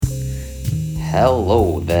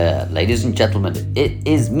Hello there, ladies and gentlemen. It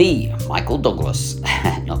is me, Michael Douglas,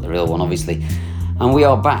 not the real one, obviously, and we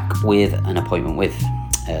are back with an appointment with.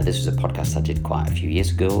 This was a podcast I did quite a few years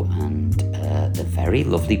ago, and the very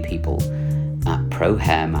lovely people at Pro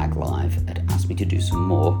Hair Mag Live had asked me to do some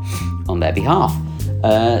more on their behalf.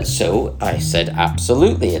 So I said,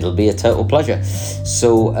 absolutely, it'll be a total pleasure.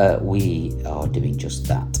 So we are doing just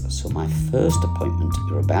that. So my first appointment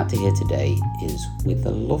you're about to hear today is with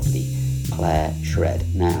the lovely Claire Shred.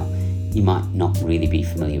 Now, you might not really be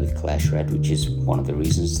familiar with Claire Shred, which is one of the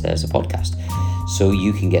reasons there's a podcast. So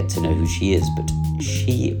you can get to know who she is, but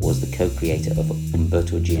she was the co-creator of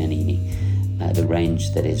Umberto Giannini, the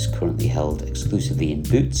range that is currently held exclusively in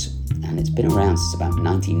Boots, and it's been around since about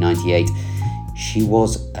 1998. She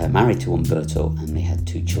was married to Umberto, and they had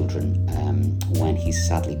 2 children when he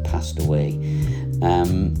sadly passed away.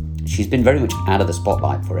 She's been very much out of the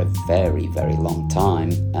spotlight for a very, very long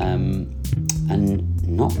time, and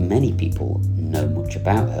not many people know much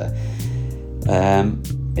about her.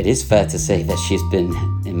 It is fair to say that she's been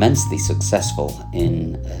immensely successful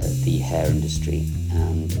in the hair industry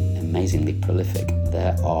and amazingly prolific.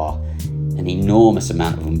 There are an enormous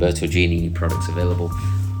amount of Umberto Giannini products available.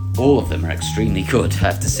 All of them are extremely good, I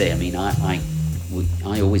have to say. I mean, I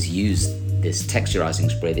always use this texturizing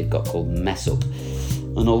spray they've got called Mess Up.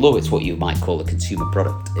 And although it's what you might call a consumer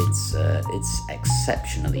product, it's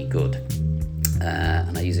exceptionally good.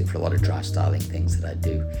 And I use it for a lot of dry styling things that I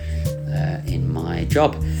do in my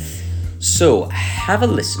job. So have a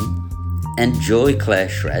listen, enjoy Claire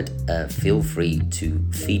Shred. Feel free to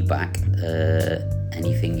feedback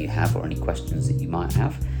anything you have or any questions that you might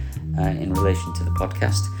have in relation to the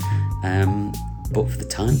podcast. But for the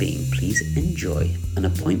time being, please enjoy an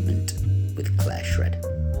appointment with Claire Shred.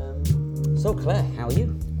 So Claire, how are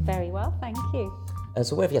you? Very well, thank you.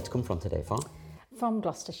 So where have you had to come from today, Far? From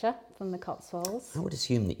Gloucestershire, from the Cotswolds. I would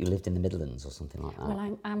assume that you lived in the Midlands or something like that.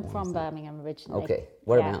 Well, I'm from Birmingham originally. Okay,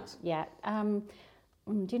 whereabouts? Yeah. Do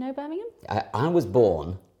you know Birmingham? I was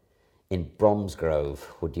born in Bromsgrove,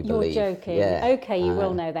 would you believe? You're joking. Yeah. Okay, you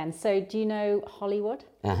will know then. So do you know Hollywood?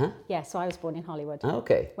 Uh-huh. Yeah, so I was born in Hollywood.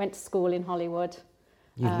 Okay. Went to school in Hollywood.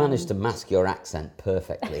 You've managed to mask your accent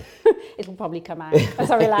perfectly. It'll probably come out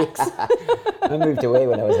as I relax. I moved away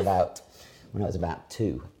when I was about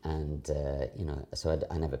 2, and so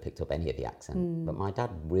I never picked up any of the accent. But my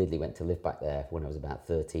dad weirdly went to live back there when I was about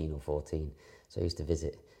 13 or 14, so I used to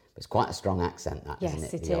visit. But it's quite a strong accent, that, Yes,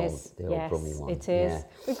 isn't it? it is. The old Brummie one. It is. Yeah.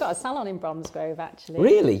 We've got a salon in Bromsgrove, actually.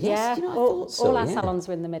 Really? Yes. Yeah. Do you know, I thought so, all our yeah. salons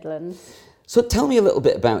are in the Midlands. So tell me a little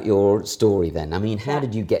bit about your story then. I mean, how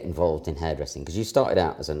did you get involved in hairdressing? Because you started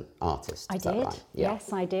out as an artist. I is that did. right? Yeah.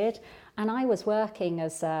 Yes, I did. And I was working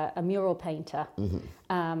as a mural painter,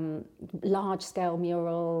 large-scale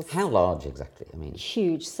murals. How large exactly? I mean,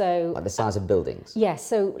 Huge. So like the size of buildings? yeah,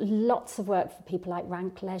 so lots of work for people like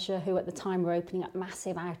Rank Leisure, who at the time were opening up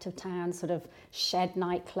massive out-of-town sort of shed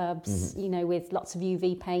nightclubs, with lots of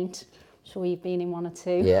UV paint. I'm sure you've been in one or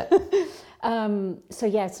two. Yeah. So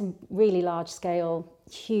yeah, some really large-scale,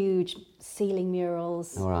 huge ceiling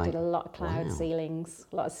murals. All right. Did a lot of cloud Wow. ceilings,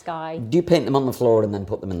 a lot of sky. Do you paint them on the floor and then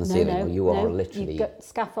put them in the ceiling? Or you are no. literally... You got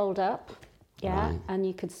scaffold up, yeah, Right. and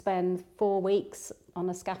you could spend 4 weeks on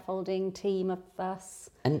a scaffolding team of us.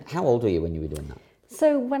 And how old were you when you were doing that?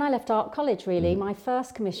 So when I left art college, really, my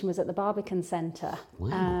first commission was at the Barbican Centre.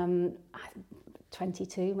 Wow.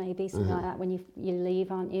 22 maybe, something like that, when you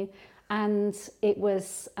leave, aren't you? And it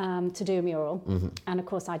was to do a mural. And of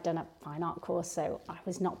course, I'd done a fine art course, so I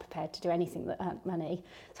was not prepared to do anything that earned money.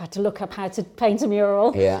 So I had to look up how to paint a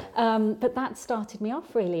mural. Yeah. But that started me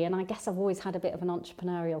off, really. And I guess I've always had a bit of an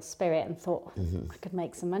entrepreneurial spirit and thought I could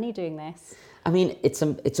make some money doing this. I mean,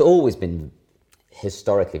 it's always been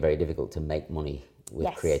historically very difficult to make money with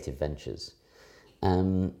Yes. creative ventures.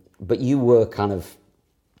 But you were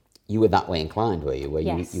you were that way inclined, were you? Where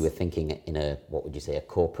Yes. you were thinking in a, what would you say, a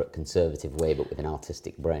corporate conservative way, but with an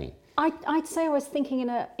artistic brain? I'd say I was thinking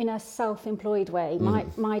in a self-employed way.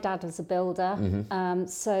 My dad was a builder,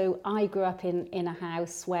 so I grew up in a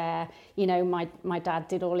house where my dad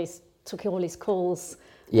took all his calls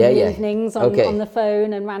in the evenings on the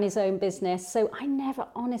phone and ran his own business. So I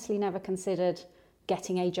honestly never considered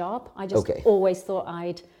getting a job. I just always thought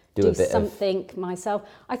I'd do something myself.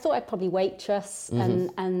 I thought I'd probably waitress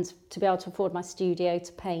and to be able to afford my studio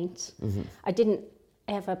to paint. I didn't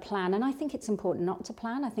ever plan, and I think it's important not to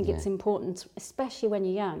plan. I think it's important, especially when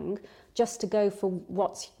you're young, just to go for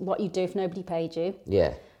what you do if nobody paid you.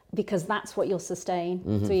 Yeah. Because that's what you'll sustain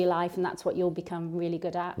through your life, and that's what you'll become really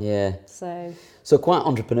good at. Yeah. So quite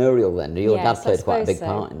entrepreneurial then. Your dad played quite a big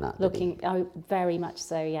part in that. Very much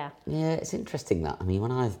so, yeah. Yeah, it's interesting that. I mean,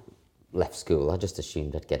 when I left school, I just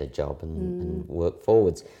assumed I'd get a job and work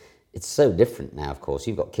forwards. It's so different now, of course.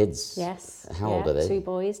 You've got kids. Yes. How old are they? 2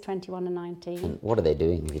 boys, 21 and 19. And what are they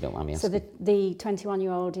doing, if you don't mind me asking? So the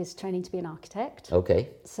 21-year-old is training to be an architect. Okay.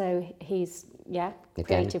 So he's, Again,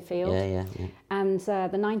 creative field. Yeah. And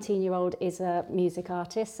the 19-year-old is a music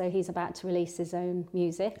artist, so he's about to release his own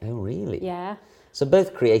music. Oh, really? Yeah. So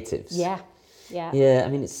both creatives. Yeah. Yeah, I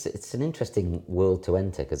mean, it's an interesting world to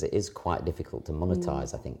enter because it is quite difficult to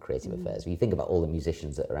monetize, I think, creative affairs. When you think about all the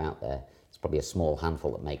musicians that are out there, it's probably a small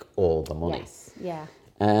handful that make all the money. Yes, yeah.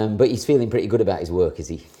 But he's feeling pretty good about his work, is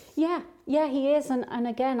he? Yeah, he is. And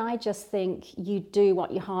again, I just think you do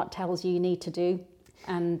what your heart tells you need to do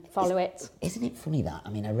and follow it. Isn't it funny that? I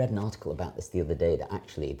mean, I read an article about this the other day, that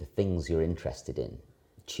actually the things you're interested in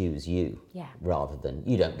choose you, rather than,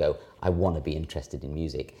 you don't go, I want to be interested in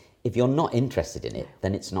music. If you're not interested in it,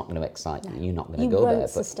 then it's not going to excite you. You're not going to go there. You won't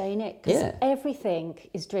sustain it, because everything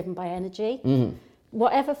is driven by energy.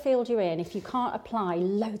 Whatever field you're in, if you can't apply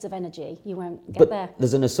loads of energy, you won't get there.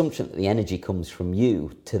 There's an assumption that the energy comes from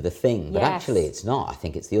you to the thing, but actually it's not. I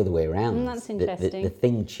think it's the other way around. That's interesting. The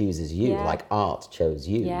thing chooses you, like art chose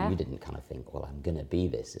you. Yeah. You didn't kind of think, well, I'm going to be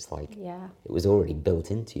this. It's like it was already built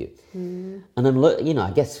into you. And I'm,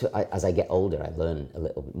 I guess as I get older, I learn a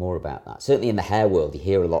little bit more about that. Certainly in the hair world, you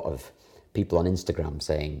hear a lot of people on Instagram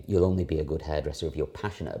saying you'll only be a good hairdresser if you're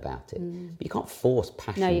passionate about it. But you can't force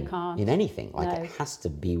passion in anything. Like, it has to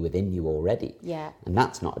be within you already. Yeah. And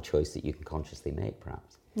that's not a choice that you can consciously make,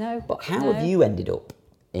 perhaps. No. But how have you ended up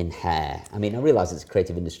in hair? I mean, I realise it's a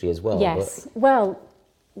creative industry as well. Yes. Well,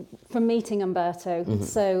 from meeting Umberto.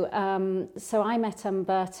 So I met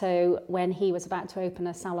Umberto when he was about to open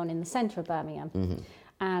a salon in the centre of Birmingham.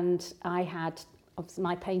 And I had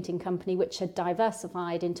my painting company, which had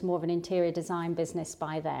diversified into more of an interior design business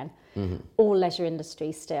by then, all leisure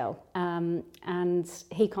industry still. And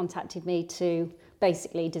he contacted me to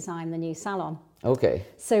basically design the new salon. Okay.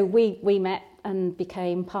 So we met and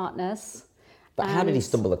became partners. But how did he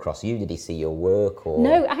stumble across you? Did he see your work? Or?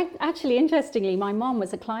 No, actually, interestingly, my mom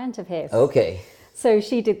was a client of his. Okay. So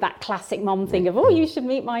she did that classic mom thing of, you should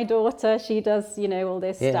meet my daughter. She does, all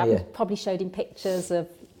this stuff. Yeah. Probably showed him pictures of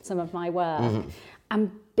some of my work. And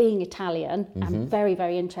being Italian, I'm very,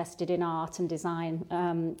 very interested in art and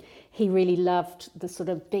design. He really loved the sort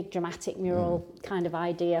of big dramatic mural kind of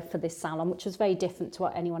idea for this salon, which was very different to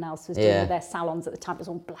what anyone else was doing with their salons at the time. It was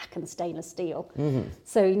all black and stainless steel.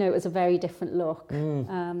 So, it was a very different look.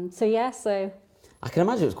 So I can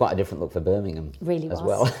imagine it was quite a different look for Birmingham as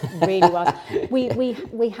well. Really was.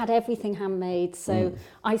 We had everything handmade, so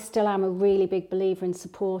I still am a really big believer in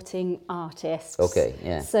supporting artists. Okay,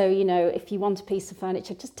 yeah. So, if you want a piece of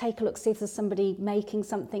furniture, just take a look, see if there's somebody making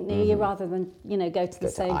something near you, rather than, go to the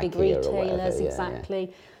same big retailers. Exactly.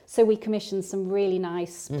 Yeah. So we commissioned some really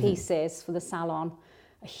nice pieces for the salon,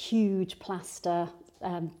 a huge plaster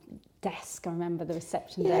desk. I remember the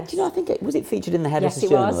reception desk. Do you know, I think was it featured in the Hairdresser's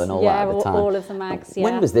Journal and all that at the time? All of the mags,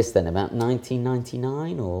 When was this then, about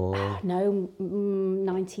 1999 or? No,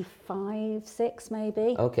 95, 6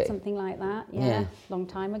 maybe. Okay. Something like that, yeah. Long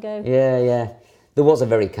time ago. Yeah. There was a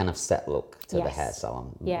very kind of set look to the hair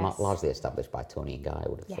salon, largely established by Tony and Guy, I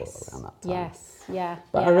would have thought, around that time. Yes, yeah.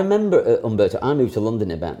 But I remember Umberto, I moved to London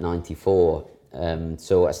in about 94,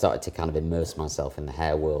 so I started to kind of immerse myself in the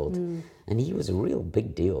hair world, and he was a real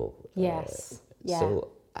big deal. Yes, So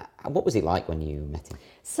what was he like when you met him?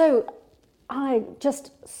 So I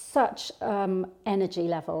just such energy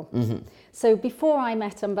level. So before I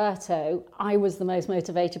met Umberto, I was the most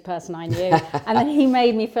motivated person I knew. And then he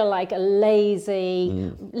made me feel like a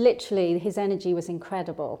lazy, literally his energy was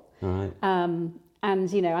incredible. Right.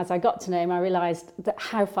 And, as I got to know him, I realised that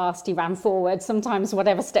how fast he ran forward. Sometimes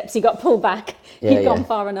whatever steps he got pulled back, he'd gone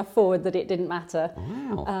far enough forward that it didn't matter.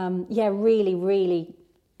 Wow. Really, really,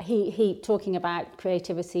 he talking about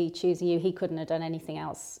creativity, choosing you, he couldn't have done anything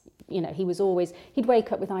else. He was always, he'd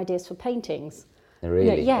wake up with ideas for paintings.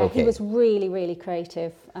 Really? He was really, really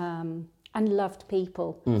creative and loved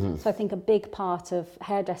people. So I think a big part of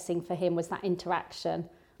hairdressing for him was that interaction.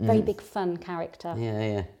 Very big fun character.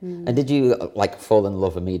 Yeah. And did you fall in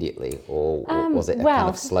love immediately, or was it a kind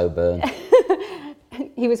of slow burn?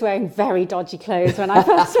 He was wearing very dodgy clothes when I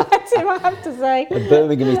first met him, I have to say. A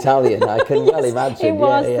Birmingham Italian, I can well imagine. It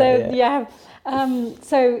was,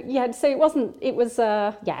 so it wasn't, it was,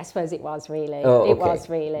 I suppose it was really. It was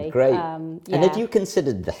really. Great. And had you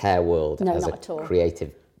considered the hair world as not a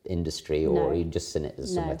creative industry, or you just seen it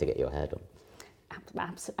as somewhere to get your hair done?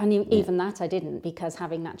 Absolutely. And even that I didn't, because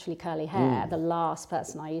having naturally curly hair, the last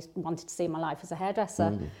person I wanted to see in my life was a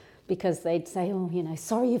hairdresser. because they'd say, oh, you know,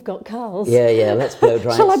 sorry you've got curls. Yeah, let's blow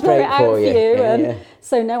dry Shall it I blow straight it out for for you. you? Yeah.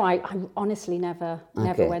 So no, I honestly never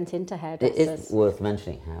went into It hairdressers. is worth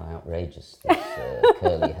mentioning how outrageous this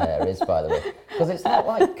curly hair is, by the way, because it's not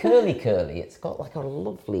like curly. It's got like a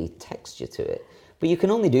lovely texture to it. But you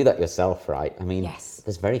can only do that yourself, right? I mean, Yes.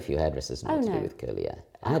 there's very few hairdressers know what to do with curly hair.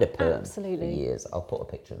 I had a perm for years. I'll put a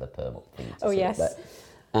picture of the perm up for you to see. Yes.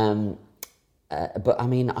 But I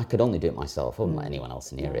mean, I could only do it myself. I wouldn't let anyone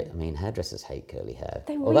else near it. I mean, hairdressers hate curly hair.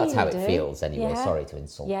 They Well, that's how really it do. feels anyway. Yeah. Sorry to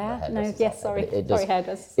insult the Yeah, hairdressers. no, out yes, there, sorry. but it does, Sorry,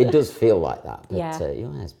 hairdressers. It does feel like that. But Yeah.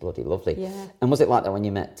 your hair's bloody lovely. Yeah. And was it like that when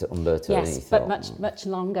you met Umberto? and you Yes, but thought, much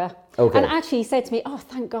longer. Okay. And actually he said to me, oh,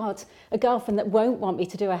 thank God, a girlfriend that won't want me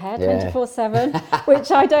to do her hair Yeah. 24/7,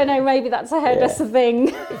 which I don't know, maybe that's a hairdresser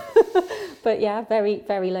thing. But yeah, very,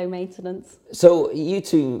 very low maintenance. So you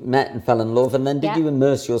two met and fell in love, and then did Yeah. you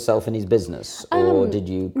immerse yourself in his business, or did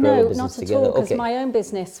you grow a No, business not at together? all, because my own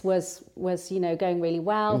business was going really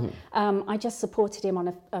well. I just supported him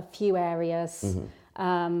on a few areas,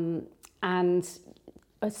 and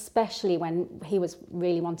especially when he was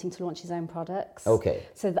really wanting to launch his own products. Okay.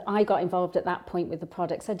 So that I got involved at that point with the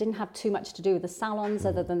products. I didn't have too much to do with the salons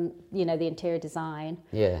other than, you know, the interior design.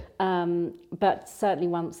 Yeah. But certainly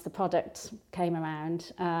once the product came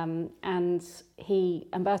around, and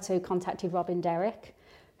Umberto contacted Robin Derrick,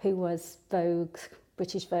 who was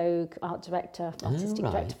British Vogue artistic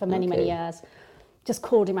director for many years, just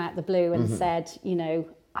called him out the blue and said, you know,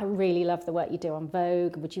 I really love the work you do on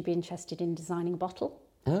Vogue. Would you be interested in designing a bottle?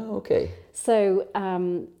 Oh, okay. So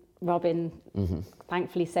Robin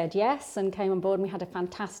thankfully said yes and came on board, and we had a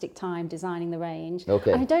fantastic time designing the range.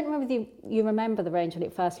 Okay. And I don't remember if you remember the range when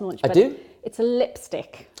it first launched. I but do. It's a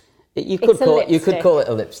lipstick. You could call it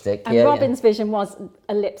a lipstick. And Robin's vision was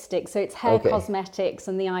a lipstick, so it's hair cosmetics,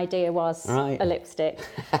 and the idea was a lipstick.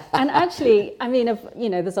 And actually, I mean,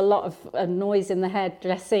 there's a lot of noise in the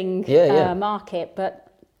hairdressing market, but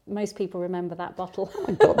most people remember that bottle.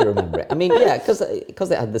 I've got to remember it. I mean, yeah, because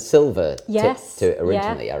it had the silver tip to it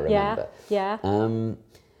originally, I remember. Yeah.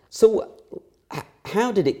 So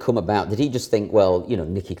how did it come about? Did he just think, well, you know,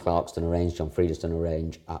 Nicky Clark's done a range, John Frieda's done a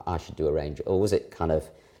range, I should do a range? Or was it kind of,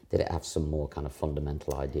 did it have some more kind of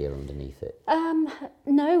fundamental idea underneath it?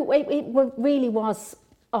 No, it really was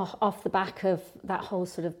off the back of that whole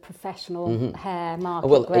sort of professional hair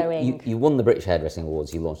market growing. You won the British Hairdressing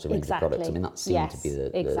Awards, you launched a range of products. I mean, that seemed to be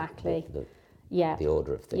the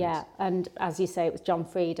order of things. Yeah, and as you say, it was John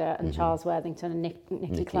Frieda and Charles Worthington and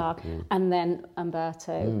Nicky Clark, and then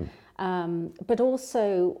Umberto. But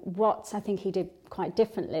also what I think he did quite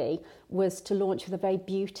differently was to launch with a very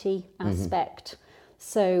beauty aspect.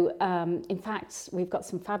 So, in fact, we've got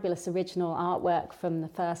some fabulous original artwork from the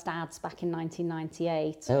first ads back in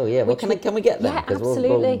 1998. Oh, yeah. Well, can we get them? Yeah, absolutely.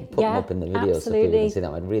 We'll put them up in the video so people can see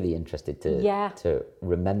them. I'm really interested to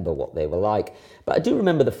remember what they were like. But I do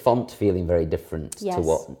remember the font feeling very different to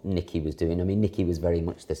what Nicky was doing. I mean, Nicky was very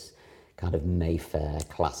much this kind of Mayfair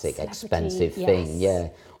classic, expensive thing. Yeah.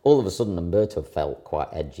 All of a sudden, Umberto felt quite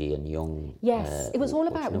edgy and young. Yes, it was all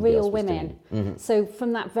about real women. So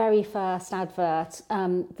from that very first advert,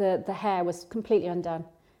 the hair was completely undone.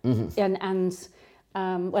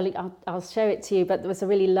 I'll show it to you, but there was a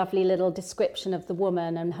really lovely little description of the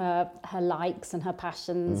woman and her likes and her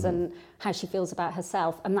passions and how she feels about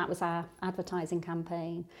herself, and that was our advertising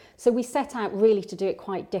campaign. So we set out really to do it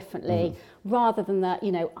quite differently, rather than that,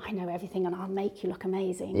 you know, I know everything and I'll make you look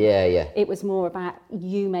amazing. Yeah. It was more about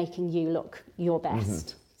you making you look your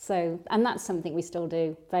best. So, and that's something we still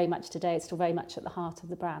do very much today. It's still very much at the heart of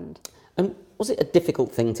the brand. And was it a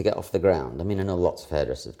difficult thing to get off the ground? I mean, I know lots of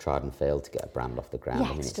hairdressers have tried and failed to get a brand off the ground. Yeah,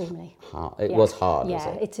 I mean, extremely. It's hard. It was hard, yeah,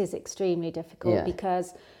 was it? It is extremely difficult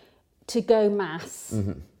because to go mass,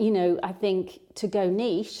 you know, I think to go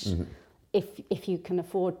niche, if you can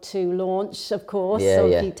afford to launch, of course, or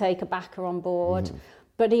if you take a backer on board.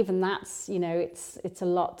 But even that's, you know, it's a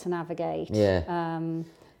lot to navigate. Yeah.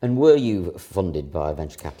 And were you funded by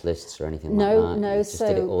venture capitalists or anything like that? No. You just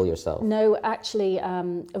did it all yourself? No, actually,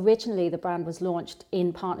 originally the brand was launched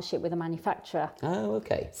in partnership with a manufacturer. Oh,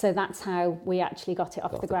 okay. So that's how we actually got it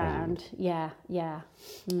off the ground. Yeah.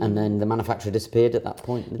 And then the manufacturer disappeared at that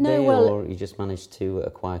point in the day, or you just managed to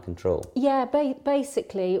acquire control? Yeah,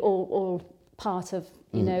 basically, all part of,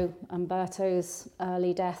 you know, Umberto's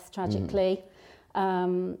early death, tragically.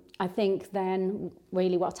 I think then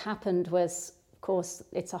really what happened was, of course,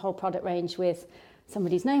 it's a whole product range with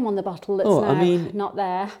somebody's name on the bottle that's not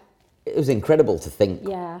there. It was incredible to think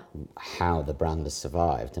how the brand has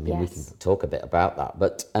survived. I mean, we can talk a bit about that.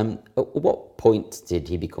 But at what point did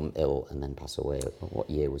he become ill and then pass away? What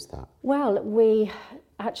year was that? Well, we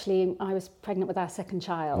actually, I was pregnant with our second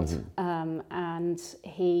child, and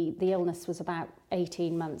the illness was about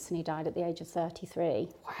 18 months, and he died at the age of 33.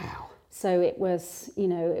 Wow. So it was,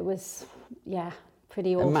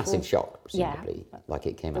 pretty awful. A massive shock, presumably, like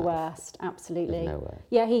it came the out worst, absolutely. nowhere.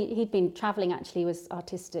 Yeah, he'd been travelling, actually, he was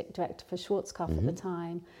artistic director for Schwarzkopf at the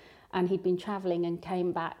time, and he'd been travelling and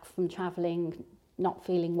came back from travelling not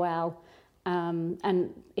feeling well,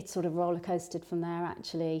 and it sort of roller coasted from there,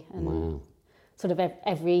 actually, and sort of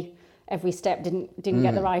every step didn't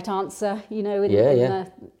get the right answer,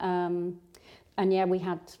 and we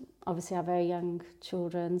had obviously our very young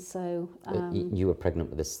children, so you were pregnant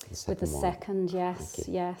with the second with the one. second,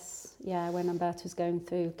 yes, when Umberto was going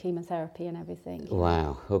through chemotherapy and everything.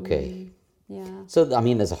 Wow. Okay. Yeah. So I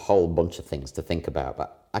mean, there's a whole bunch of things to think about,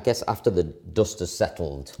 but I guess after the dust has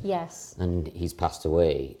settled, Yes. and he's passed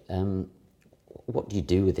away, what do you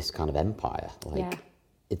do with this kind of empire? Like,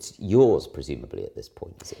 it's yours, presumably, at this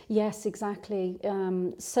point, is it? Yes, exactly.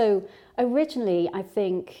 So originally, I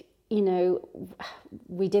think,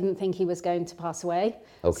 we didn't think he was going to pass away.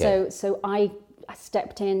 Okay. So I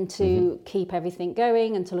stepped in to keep everything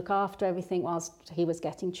going and to look after everything whilst he was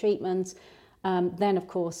getting treatment. Then, of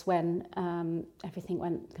course, when everything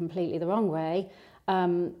went completely the wrong way,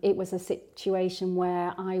 it was a situation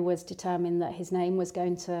where I was determined that his name was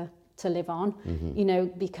going to live on,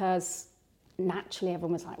 because naturally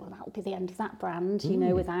everyone was like, well, that will be the end of that brand,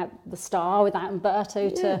 without the star, without Umberto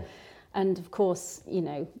and of course,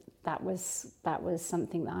 that was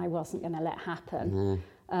something that I wasn't going to let happen.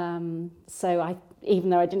 So even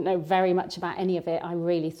though I didn't know very much about any of it, I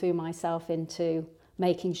really threw myself into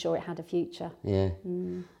making sure it had a future. Yeah.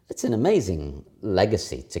 It's an amazing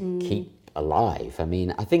legacy to keep alive. I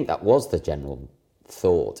mean, I think that was the general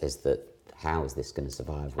thought, is that how is this going to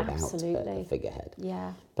survive without a figurehead?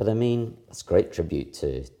 Yeah. But I mean, that's a great tribute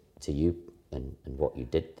to you and what you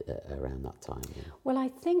did around that time. Yeah. Well, I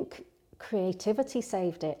think creativity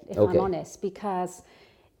saved it, if Okay. I'm honest, because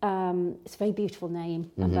it's a very beautiful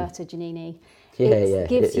name, Umberto Giannini. Yeah, It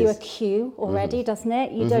gives it you is. a cue already, doesn't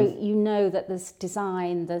it? You know that there's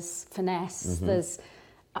design, there's finesse, there's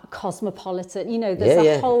cosmopolitan, there's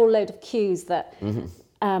a whole load of cues that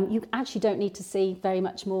you actually don't need to see very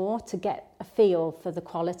much more to get a feel for the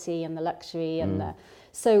quality and the luxury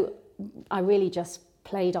so I really just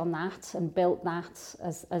played on that and built that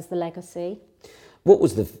as the legacy. What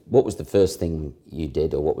was the first thing you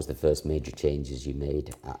did, or what was the first major changes you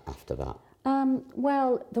made after that?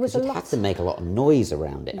 Well, there was a You'd lot. have to make a lot of noise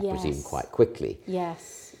around it, I Yes. presume, quite quickly.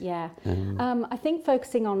 Yes, yeah. I think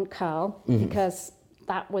focusing on curl, because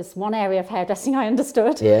that was one area of hairdressing I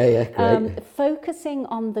understood. Yeah, great. Focusing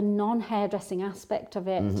on the non-hairdressing aspect of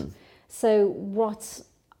it. So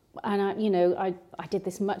I did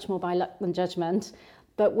this much more by luck than judgment,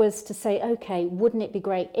 but was to say, okay, wouldn't it be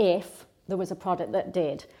great if there was a product that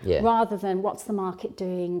did, rather than what's the market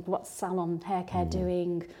doing, what's salon hair care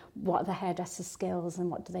doing, what are the hairdresser's skills and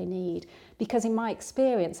what do they need? Because in my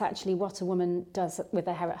experience, actually, what a woman does with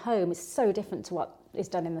their hair at home is so different to what is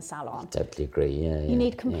done in the salon. Totally agree, You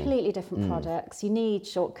need completely different products. You need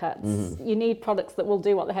shortcuts. You need products that will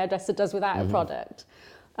do what the hairdresser does without a product.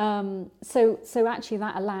 So actually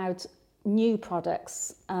that allowed new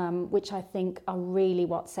products, which I think are really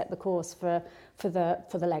what set the course for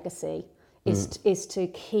the legacy, is to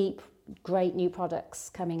keep great new products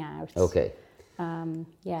coming out. Okay.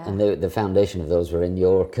 Yeah. And the foundation of those were in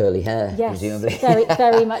your curly hair, Yes, presumably.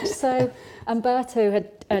 very much so. Umberto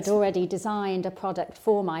had already designed a product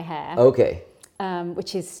for my hair, Okay.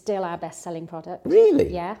 which is still our best-selling product.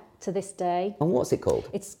 Really? Yeah, to this day. And what's it called?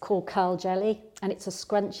 It's called Curl Jelly, and it's a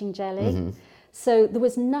scrunching jelly. So there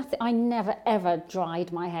was nothing, I never ever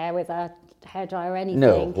dried my hair with a hairdryer or anything.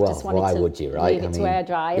 No, well, Just wanted why to would you, right? leave it I to mean, air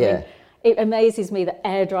dry. yeah. I mean, it amazes me that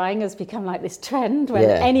air drying has become like this trend when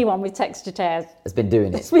anyone with textured hair It's been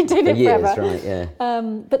doing it has been doing for it years, forever. right? Yeah.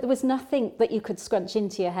 But there was nothing that you could scrunch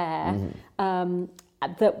into your hair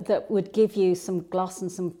that would give you some gloss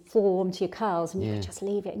and some form to your curls, and you could just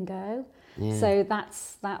leave it and go. Yeah. So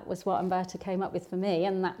that was what Umberto came up with for me,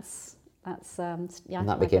 and that's And that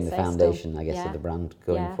like became the say, foundation, still, I guess, of the brand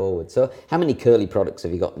going Yeah. forward. So, how many curly products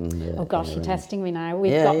have you got in? Oh gosh, in the you're range? testing me now.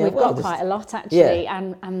 We've Yeah, got well, quite just- a lot actually,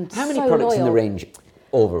 and How many so products in the loyal. range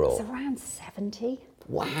overall? It's around 70.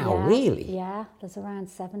 Wow, Yeah, really? Yeah, there's around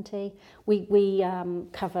 70. We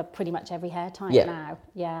cover pretty much every hair type Yeah. now.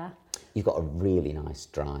 Yeah. You've got a really nice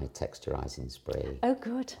dry texturizing spray. Oh,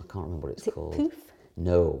 good. I can't remember what it's Is it called. Poof?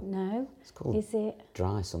 No, No. it's called Is it?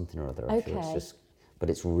 dry something or other. I feel it's Okay. just, but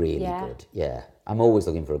it's really Yeah. good. Yeah, I'm always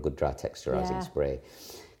looking for a good dry texturizing Yeah. spray,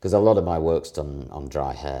 because a lot of my work's done on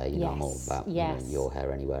dry hair. I'm all Yes, about yes. your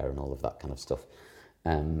hair anywhere and all of that kind of stuff.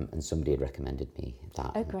 and somebody had recommended me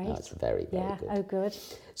that. Oh, great. That's very, very Yeah, good. oh, good.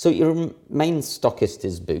 So your main stockist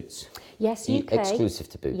is Boots? Yes, You UK. exclusive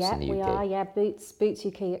to Boots Yeah, in the UK? we are, yeah. Boots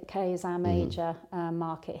UK is our major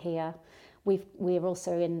market here. We're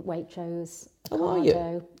also in Waitrose, Oh, are you?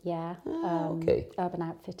 Ocado, yeah, okay. Urban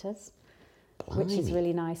Outfitters, Blimey. which is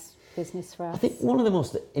really nice business for us. I think one of the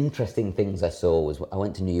most interesting things I saw was I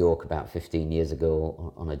went to New York about 15 years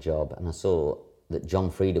ago on a job, and I saw that John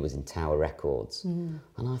Frieda was in Tower Records. And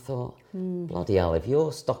I thought, bloody hell, if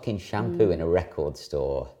you're stocking shampoo in a record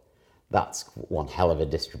store, that's one hell of a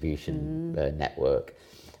distribution network.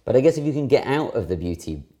 But I guess if you can get out of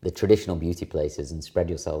the traditional beauty places and spread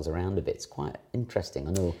yourselves around a bit, it's quite interesting.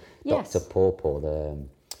 I know Yes. Dr. Pawpaw,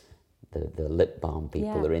 the lip balm people,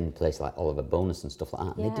 Yeah. are in places like Oliver Bonus and stuff like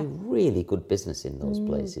that. And Yeah. they do really good business in those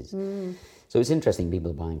places. So it's interesting,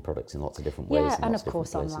 people are buying products in lots of different ways. Yeah, in and lots of course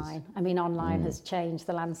different places. online. I mean, online has changed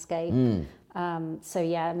the landscape. So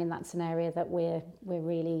yeah, I mean that's an area that we're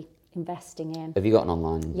really investing in. Have you got an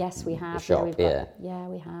online Yes, we have. shop? we've got, yeah,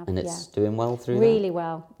 we have. And it's doing well through really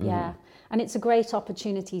well. Yeah, and it's a great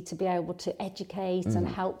opportunity to be able to educate and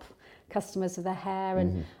help customers with their hair.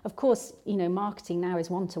 And of course, marketing now is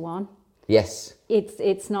one-to-one. that? Yes.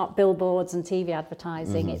 It's not billboards and TV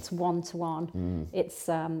advertising. It's one-to-one. It's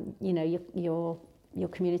your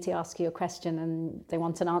community asks you a question and they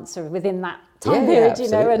want an answer within that time period.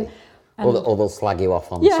 Absolutely. Or they'll slag you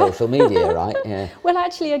off on social media, right? Yeah. Well,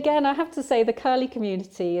 actually, again, I have to say the curly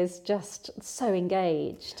community is just so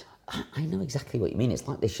engaged. I know exactly what you mean. It's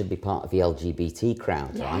like they should be part of the LGBT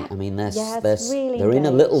crowd, right? I mean, they're really in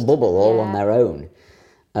a little engaged. bubble all on their own,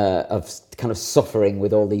 of kind of suffering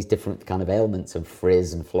with all these different kind of ailments of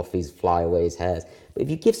frizz and fluffies, flyaways, hairs. But if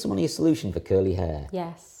you give someone a solution for curly hair,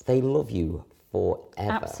 Yes. they love you forever.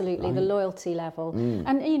 Absolutely, right? the loyalty level, and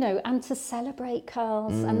and to celebrate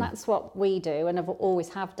curls, and that's what we do, and always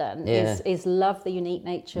have done. Is love the unique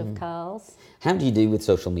nature of curls. How do you do with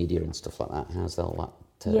social media and stuff like that? How's all that?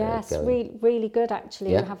 Yes, going? really good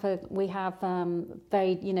actually. Yeah. We have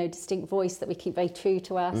very distinct voice that we keep very true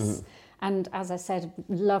to us, and as I said,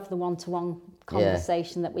 love the one-to-one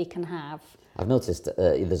conversation that we can have. I've noticed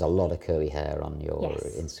there's a lot of curly hair on your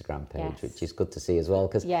Yes. Instagram page, Yes. which is good to see as well.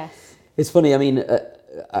 Because Yes. it's funny. I mean,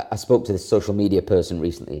 I spoke to this social media person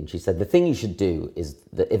recently, and she said the thing you should do is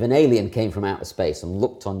that if an alien came from outer space and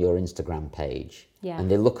looked on your Instagram page,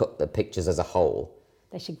 and they look at the pictures as a whole,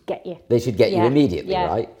 They should get you. they should get you immediately, Yeah.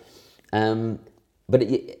 right? But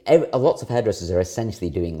lots of hairdressers are essentially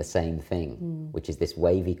doing the same thing, which is this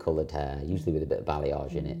wavy coloured hair, usually with a bit of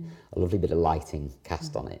balayage in it, a lovely bit of lighting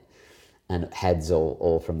cast on it, and heads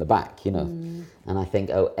all from the back, And I think,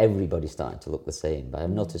 everybody's starting to look the same. But I've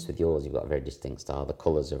noticed with yours, you've got a very distinct style. The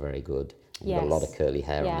colours are very good. You've got a lot of curly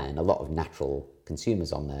hair on there, and a lot of natural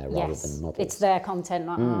consumers on there rather than models. It's their content,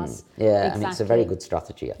 not ours. Yeah, I mean, it's a very good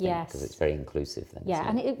strategy, I think, because it's very inclusive. Then, Yeah,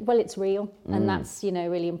 isn't it? and it's real, and that's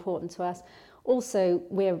really important to us. Also,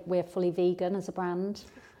 we're fully vegan as a brand.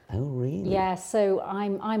 Oh, really? Yeah, so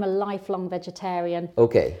I'm a lifelong vegetarian,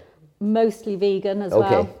 Okay. mostly vegan as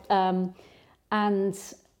Okay. well. And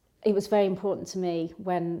it was very important to me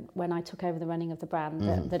when I took over the running of the brand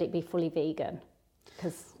that it be fully vegan.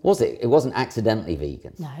 Was it? It wasn't accidentally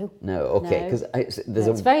vegan? No. Okay, because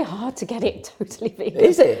It's very hard to get it totally vegan.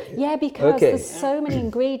 Is it? Yeah, because Okay. there's so many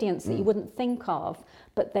ingredients that you wouldn't think of,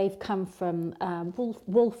 but they've come from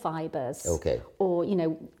wool fibres. Okay. Or,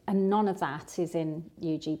 and none of that is in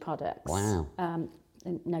UG products. Wow.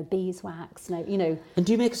 No beeswax, no. And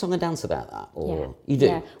do you make a song and dance about that? Or Yeah. You do?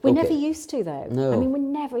 Yeah. We Okay. never used to, though. No. I mean, we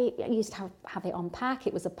never used to have it on pack.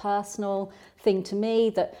 It was a personal thing to me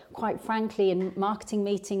that, quite frankly, in marketing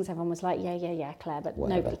meetings, everyone was like, yeah, Claire, but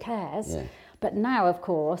Whatever. nobody cares. Yeah. But now, of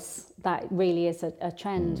course, that really is a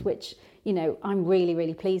trend, which, I'm really,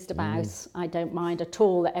 really pleased about. I don't mind at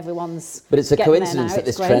all that everyone's But it's a getting there coincidence now. that this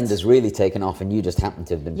It's great. trend has really taken off and you just happen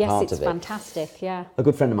to have been Yes, part it's of it. fantastic, yeah. A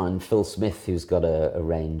good friend of mine, Phil Smith, who's got a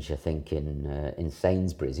range, I think, in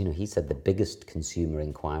Sainsbury's, he said the biggest consumer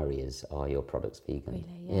inquiries are your products vegan.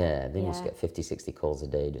 Really? Yeah, they must Yeah. get 50, 60 calls a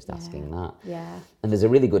day just asking that. Yeah. And there's a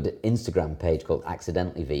really good Instagram page called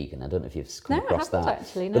Accidentally Vegan. I don't know if you've come No, I across haven't that.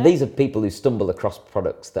 actually, But no. these are people who stumble across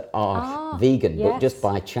products that are vegan, but yes. just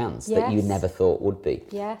by chance that you Yes. never thought would be.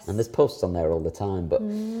 Yes. And there's posts on there all the time, but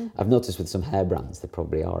I've noticed with some hair brands they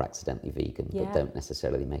probably are accidentally vegan, but Yeah. don't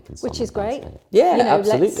necessarily make them. Which is great. Yeah, let's-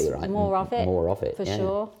 absolutely right. More of it. More of it, For yeah.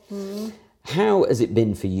 sure. How has it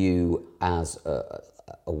been for you as a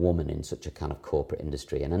woman in such a kind of corporate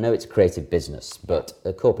industry? And I know it's a creative business, but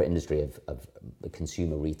a corporate industry of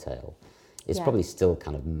consumer retail is Yeah. probably still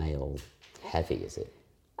kind of male heavy, is it?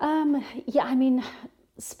 Yeah, I mean,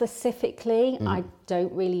 specifically, I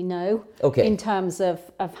don't really know Okay. in terms of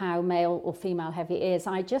how male or female heavy it is.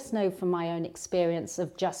 I just know from my own experience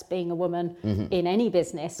of just being a woman in any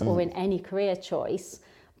business or in any career choice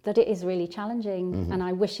that it is really challenging, and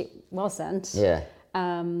I wish it wasn't. Yeah.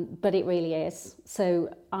 But it really is.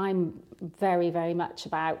 So I'm very, very much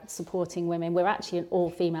about supporting women. We're actually an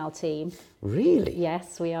all-female team. Really?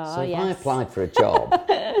 Yes, we are. So if yes. I applied for a job,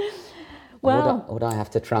 Well, would I have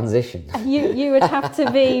to transition? you would have to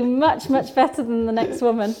be much, much better than the next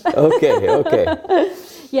woman. Okay.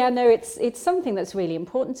 Yeah, no, it's something that's really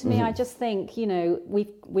important to me. I just think,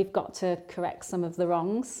 we've got to correct some of the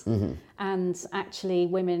wrongs, and actually,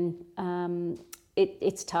 women,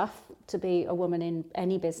 it's tough to be a woman in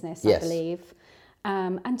any business, Yes. I believe,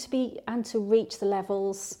 and to reach the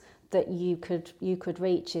levels that you could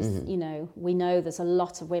reach is, we know there's a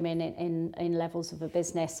lot of women in levels of a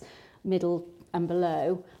business, middle and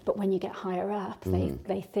below, but when you get higher up,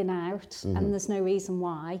 they thin out, and there's no reason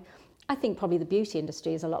why. I think probably the beauty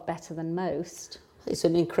industry is a lot better than most. It's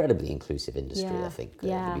an incredibly inclusive industry, Yeah, I think,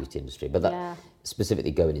 yeah. the beauty industry. But that Yeah.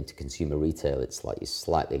 specifically going into consumer retail, it's like you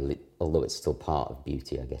slightly, although it's still part of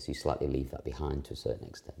beauty, I guess you slightly leave that behind to a certain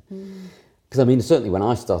extent. Because I mean, certainly when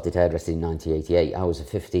I started hairdressing in 1988, I was a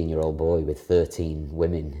 15-year-old boy with 13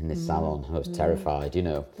 women in this salon. I was terrified,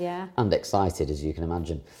 Yeah. and excited, as you can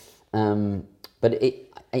imagine. But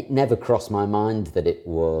it never crossed my mind that it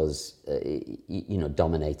was,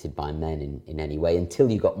 dominated by men in any way until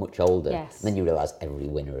you got much older. Yes. And then you realise every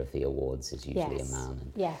winner of the awards is usually Yes. a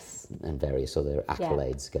man, Yes. and various other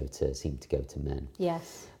accolades seem to go to men.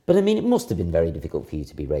 Yes. But I mean, it must have been very difficult for you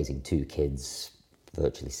to be raising two kids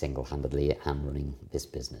virtually single-handedly and running this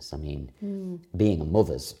business. I mean, being a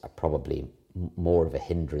mother's probably more of a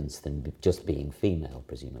hindrance than just being female,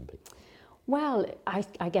 presumably. Well,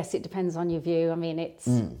 I guess it depends on your view. I mean,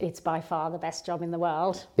 it's by far the best job in the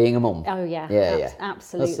world. Being a mum. Oh yeah, Yeah.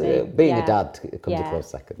 absolutely. Being a dad comes a close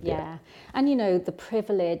second. Yeah, and the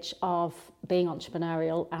privilege of being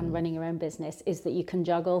entrepreneurial and running your own business is that you can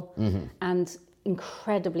juggle, and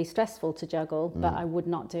incredibly stressful to juggle. But I would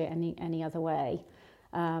not do it any other way.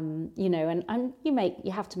 And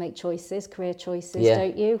you have to make choices, career choices,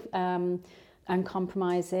 don't you? And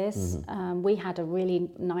compromises. We had a really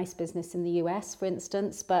nice business in the US, for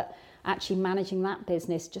instance, but actually managing that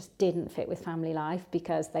business just didn't fit with family life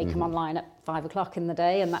because they come online at 5 o'clock in the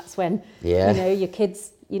day, and that's when your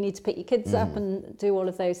kids, you need to pick your kids up and do all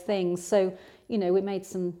of those things. So we made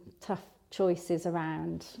some tough choices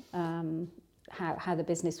around how the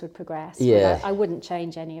business would progress. Yeah. But I wouldn't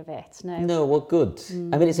change any of it. No, well, good.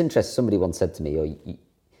 I mean, it's interesting. Somebody once said to me,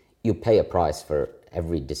 you pay a price for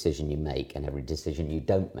every decision you make and every decision you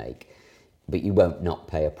don't make, but you won't not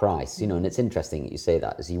pay a price, and it's interesting that you say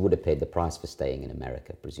that, as you would have paid the price for staying in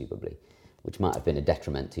America, presumably, which might have been a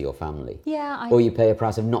detriment to your family. Yeah. Or you pay a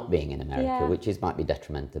price of not being in America, which might be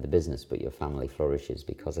detriment to the business, but your family flourishes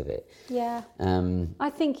because of it. Yeah. I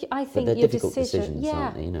think but they're your difficult decisions,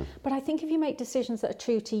 aren't they? But I think if you make decisions that are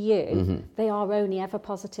true to you, they are only ever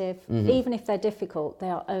positive. Even if they're difficult, they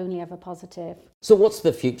are only ever positive. So what's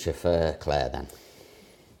the future for Claire then?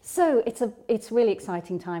 So it's a really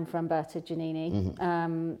exciting time for Umberto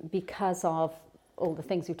Giannini because of all the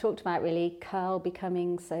things we've talked about, really. Curl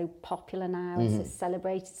becoming so popular now. It's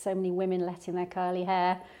celebrated, so many women letting their curly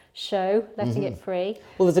hair show, letting it free.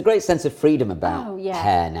 Well, there's a great sense of freedom about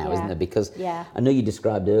hair now, isn't there? Because I know you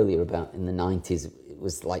described earlier about in the 90s, it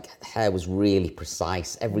was like hair was really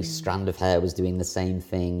precise. Every strand of hair was doing the same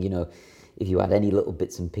thing, if you had any little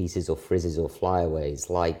bits and pieces or frizzes or flyaways,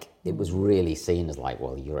 it was really seen as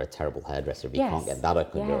well, you're a terrible hairdresser if you can't get that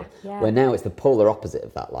up. Where now it's the polar opposite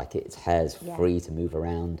of that, it's hair's free to move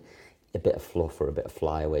around, a bit of fluff or a bit of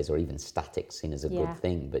flyaways or even static seen as a good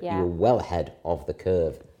thing, but you're well ahead of the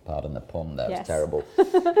curve, pardon the pun, that was terrible,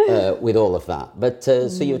 with all of that. But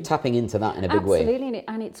so you're tapping into that in a big way. Absolutely,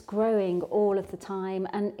 and it's growing all of the time,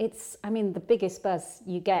 and the biggest buzz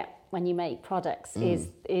you get when you make products is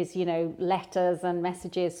letters and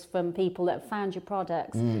messages from people that have found your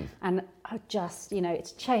products and I just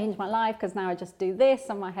it's changed my life because now I just do this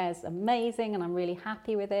and my hair's amazing and I'm really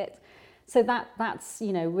happy with it. So that's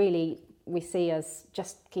really we see us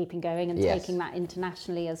just keeping going and taking that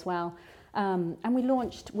internationally as well. And we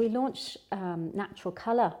launched Natural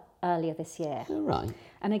Colour earlier this year. Oh, right.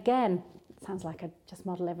 And again, sounds like I just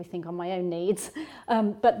model everything on my own needs.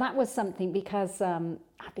 But that was something because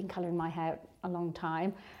I've been colouring my hair a long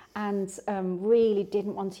time and really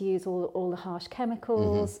didn't want to use all the harsh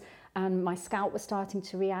chemicals. and my scalp was starting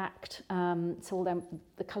to react. So although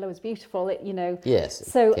the colour was beautiful, it, you know. Yes,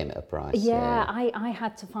 so it came at a price. Yeah, I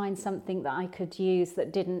had to find something that I could use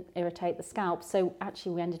that didn't irritate the scalp. So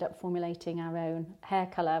actually we ended up formulating our own hair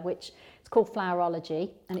colour, which it's called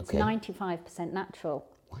Flowerology, and it's 95% natural.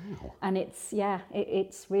 Wow. And it's,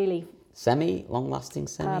 it's really... Long-lasting,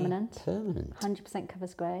 Permanent. 100%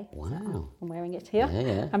 covers grey. Wow. I'm wearing it here.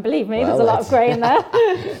 Yeah. And believe me, there's a lot of grey in there.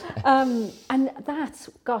 And that's,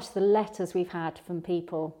 gosh, the letters we've had from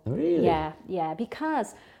people. Really? Yeah.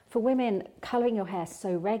 Because for women, colouring your hair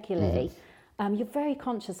so regularly, you're very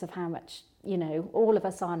conscious of how much, you know, all of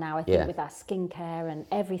us are now, I think, with our skincare and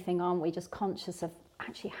everything, aren't we? Just conscious of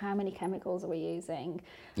actually how many chemicals are we using.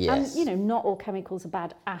 Yes. And, you know, not all chemicals are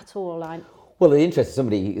bad at all. Well, the interesting,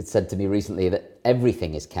 somebody said to me recently that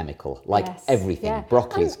everything is chemical, like everything. Yeah.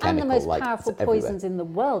 Broccoli is chemical. And the most like powerful poisons in the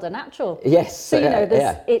world are natural. Yes. So, you know,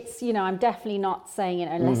 it's, you know, I'm definitely not saying, you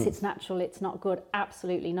know, unless it's natural, it's not good.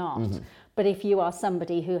 Absolutely not. But if you are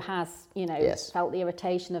somebody who has, you know, felt the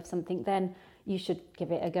irritation of something, then you should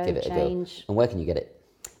give it a go, change. And where can you get it?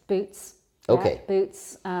 Boots. Okay.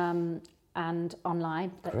 Boots. And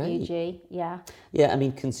online at UG, Yeah, I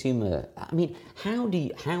mean,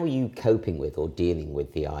 how are you coping with or dealing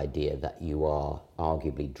with the idea that you are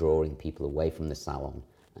arguably drawing people away from the salon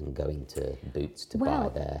and going to Boots to buy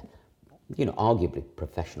their, you know, arguably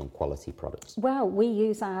professional quality products? Well, we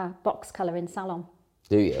use our box colour in salon.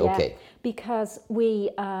 Do you? Yeah, okay. Because we,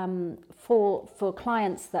 for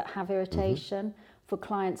clients that have irritation, for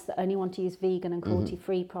clients that only want to use vegan and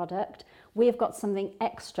cruelty-free product, we have got something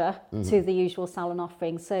extra to the usual salon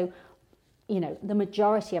offering. So, you know, the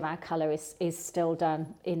majority of our colour is still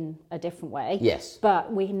done in a different way. Yes.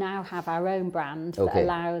 But we now have our own brand that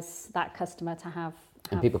allows that customer to have...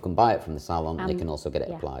 And people can buy it from the salon, and they can also get it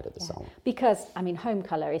applied at the salon. Because, I mean, home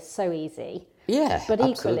colour is so easy. Yeah, But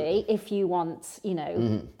absolutely. equally, if you want, you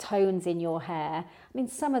know, tones in your hair, I mean,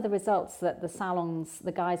 some of the results that the salons,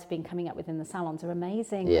 the guys have been coming up with in the salons are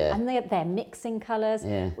amazing. Yeah. And they're mixing colours.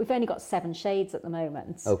 Yeah. We've only got 7 shades at the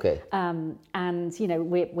moment. Okay. And, you know,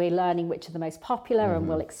 we're learning which are the most popular and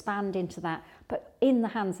we'll expand into that. But in the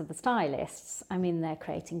hands of the stylists, I mean, they're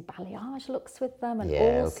creating balayage looks with them and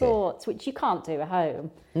all sorts, which you can't do at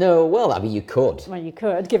home. No, well, I mean, you could. Well, you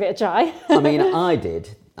could. Give it a try. I mean, I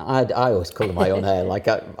did. I always colour my own hair. Like,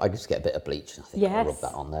 I just get a bit of bleach. I think I'll rub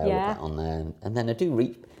that on there, rub that on there. And then I do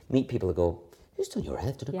meet people who go, who's done your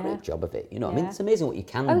hair? Done a great job of it. You know, I mean, it's amazing what you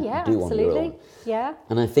can do on your own. Yeah.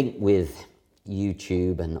 And I think with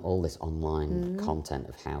YouTube and all this online content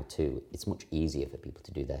of how to, it's much easier for people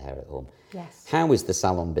to do their hair at home. Yes. How is the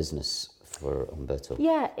salon business for Umberto?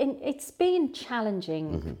 Yeah, it's been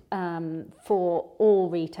challenging for all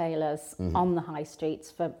retailers on the high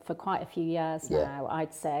streets for quite a few years now,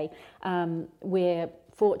 I'd say. We're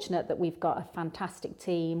fortunate that we've got a fantastic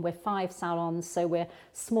team. We're 5 salons, so we're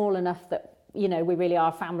small enough that, you know, we really are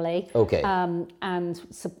a family. Okay. And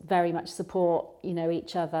very much support, you know,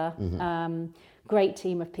 each other. Great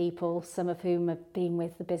team of people, some of whom have been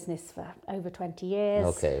with the business for over 20 years.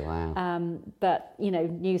 Okay, wow. But, you know,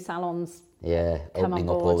 new salons come opening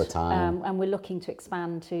on up board. all the time. And we're looking to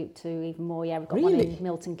expand to even more. Yeah, we've got one in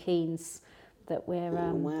Milton Keynes that we're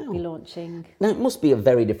be launching. Now, it must be a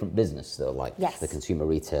very different business, though, like the consumer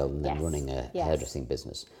retail and then running a hairdressing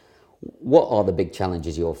business. What are the big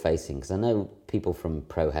challenges you're facing? Because I know people from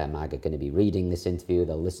Pro Hair Mag are going to be reading this interview,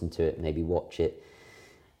 they'll listen to it, maybe watch it.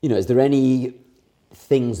 You know, is there any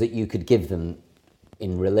things that you could give them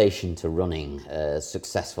in relation to running a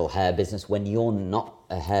successful hair business when you're not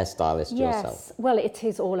a hairstylist yourself? Yes, well, it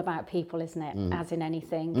is all about people, isn't it? As in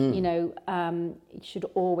anything, you know, you should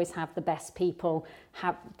always have the best people,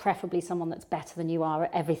 have preferably someone that's better than you are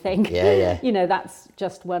at everything. You know, that's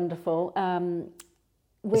just wonderful.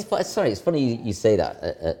 It's funny you say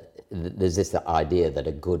that. There's this idea that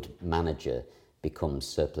a good manager becomes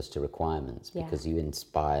surplus to requirements because you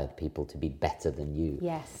inspire people to be better than you.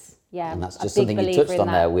 Yes, yeah. And that's just something you touched on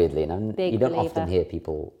there weirdly. And you don't often hear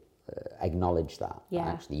people acknowledge that. Yeah.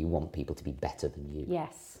 Actually, you want people to be better than you.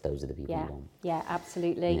 Yes. Those are the people you want. Yeah,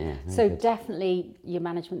 absolutely. Yeah, so definitely your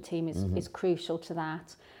management team is crucial to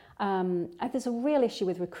that. There's a real issue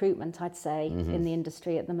with recruitment, I'd say, in the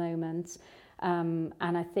industry at the moment. And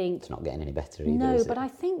I think... It's not getting any better either, No, is but it? I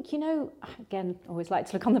think, you know, again, I always like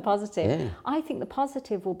to look on the positive. Yeah. I think the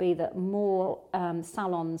positive will be that more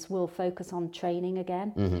salons will focus on training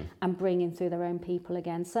again and bringing through their own people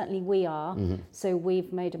again. Certainly we are. So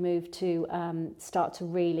we've made a move to start to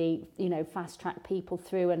really, you know, fast track people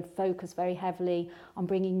through and focus very heavily on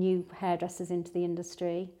bringing new hairdressers into the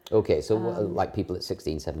industry. Okay, so like people at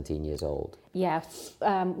 16, 17 years old? Yeah,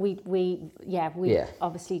 we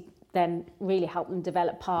obviously then really help them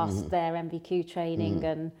develop past their MVQ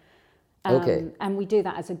training Okay. and we do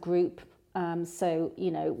that as a group. So,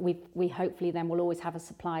 you know, we hopefully then will always have a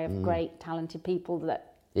supply of great, talented people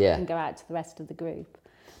that can go out to the rest of the group.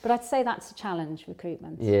 But I'd say that's a challenge,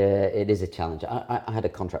 recruitment. Yeah, it is a challenge. I had a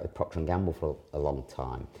contract with Procter & Gamble for a long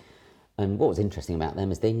time. And what was interesting about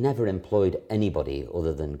them is they never employed anybody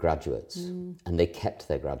other than graduates. And they kept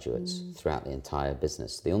their graduates throughout the entire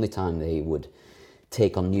business. The only time they would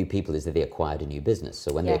take on new people is if they acquired a new business.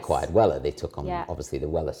 So when they acquired Weller, they took on obviously the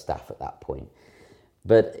Weller staff at that point.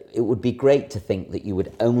 But it would be great to think that you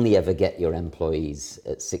would only ever get your employees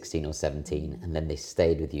at 16 or 17 and then they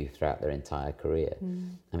stayed with you throughout their entire career. I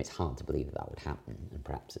mean, it's hard to believe that would happen, and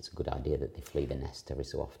perhaps it's a good idea that they flee the nest every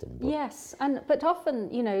so often. But yes, but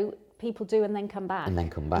often, you know, people do and then come back. And then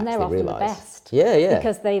come back, and they're they often realise. the best. Yeah.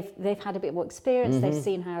 Because they've had a bit more experience, they've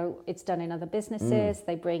seen how it's done in other businesses,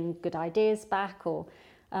 they bring good ideas back, or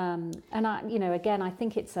and I, you know, again, I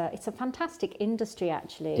think it's a fantastic industry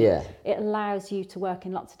actually. Yeah. It allows you to work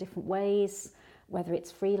in lots of different ways, whether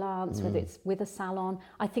it's freelance, whether it's with a salon.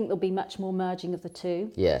 I think there'll be much more merging of the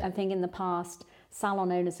two. Yeah. I think in the past, salon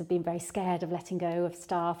owners have been very scared of letting go of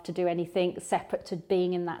staff to do anything separate to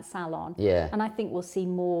being in that salon. Yeah. And I think we'll see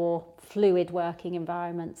more fluid working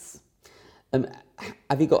environments.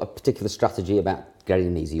 Have you got a particular strategy about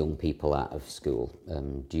getting these young people out of school?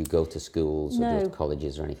 Do you go to schools or go to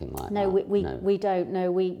colleges or anything like that? No, we don't.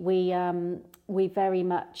 No, we very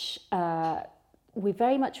much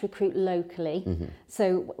recruit locally.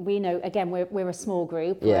 So we know, again, we're a small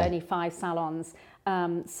group. We're only 5 salons.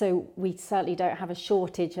 So we certainly don't have a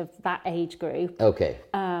shortage of that age group. Okay.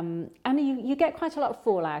 And you get quite a lot of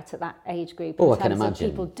fallout at that age group. Oh, in I can terms of imagine.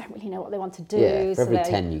 people don't really know what they want to do. Yeah, for so every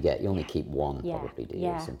 10 you get, you only keep one probably, do you?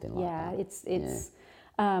 Yeah, Or something like that. it's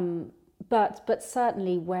but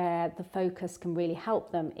certainly where the focus can really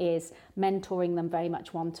help them is mentoring them very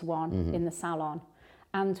much one-to-one in the salon.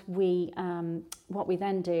 And we what we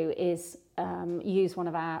then do is use one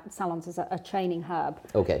of our salons as a training hub.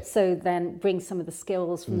 Okay. So then bring some of the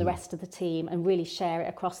skills from the rest of the team and really share it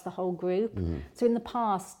across the whole group. So in the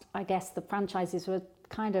past, I guess the franchises were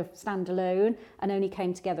kind of standalone and only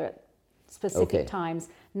came together at specific times.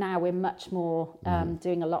 Now we're much more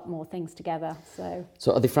doing a lot more things together. So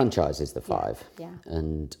are the franchises the 5? Yeah.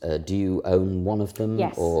 And do you own one of them?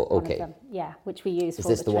 Yes, or, one of them. Yeah, which we use Is for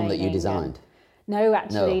this the the one that you training designed? No,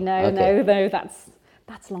 actually, no, Okay. no,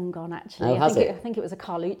 that's long gone, actually. Oh, has it? I think it was a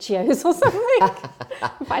Carluccio's or something.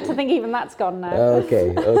 In fact, I think even that's gone now.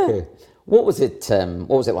 Okay. What was it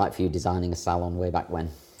like for you designing a salon way back when?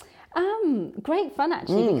 Great fun,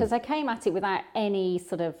 actually, because I came at it without any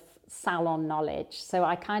sort of salon knowledge. So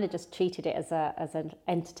I kind of just treated it as an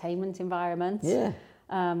entertainment environment. Yeah.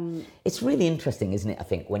 It's really interesting, isn't it? I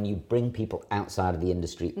think when you bring people outside of the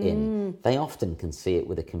industry in, they often can see it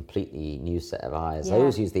with a completely new set of eyes. I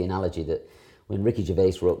always use the analogy that when Ricky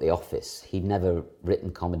Gervais wrote The Office, he'd never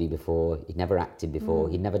written comedy before, he'd never acted before,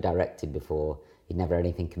 he'd never directed before, he'd never had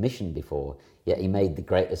anything commissioned before, yet he made the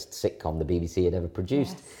greatest sitcom the BBC had ever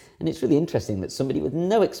produced. Yes. And it's really interesting that somebody with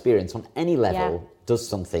no experience on any level does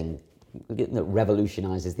something that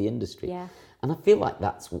revolutionises the industry. Yeah. And I feel like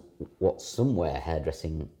that's what somewhere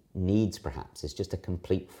hairdressing needs, perhaps, is just a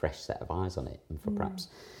complete fresh set of eyes on it. And for perhaps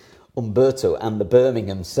Umberto and the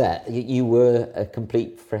Birmingham set, you were a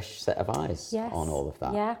complete fresh set of eyes on all of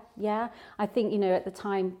that. Yeah. I think, at the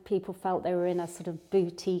time people felt they were in a sort of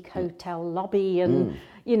boutique hotel lobby and,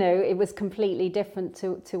 it was completely different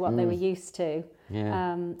to what they were used to.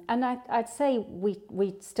 Yeah. And I'd say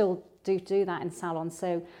we still do that in salons.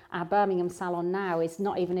 So our Birmingham salon now is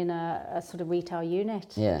not even in a sort of retail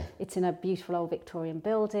unit. Yeah. It's in a beautiful old Victorian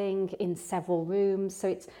building in several rooms. So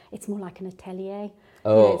it's more like an atelier.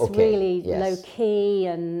 Oh, it's okay. really Yes. low key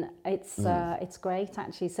and it's great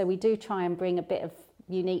actually. So we do try and bring a bit of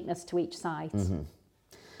uniqueness to each site.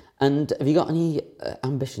 And have you got any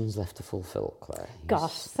ambitions left to fulfil, Claire?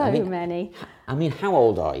 Gosh, so many. I mean, how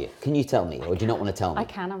old are you? Can you tell me, or do you not want to tell me? I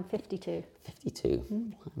can, I'm 52. 52?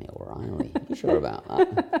 Blimey, O'Reilly. You sure about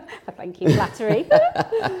that? Thank you, flattery.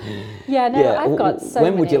 I've got so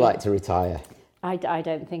many. When would you like to retire? I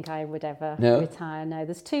don't think I would ever retire. No,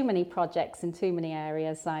 there's too many projects in too many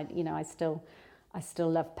areas. I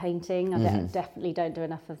still love painting. I definitely don't do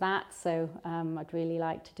enough of that. So I'd really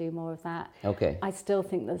like to do more of that. Okay. I still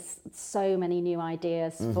think there's so many new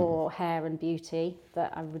ideas for hair and beauty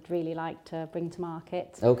that I would really like to bring to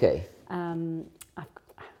market. Okay.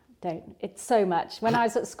 It's so much. When I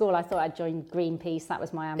was at school, I thought I'd join Greenpeace. That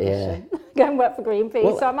was my ambition. Go and work for Greenpeace.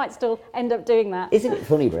 Well, so I might still end up doing that. Isn't it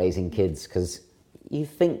funny raising kids? Because you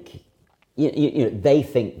think, they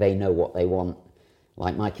think they know what they want.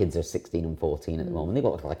 like my kids are 16 and 14 at the moment. They've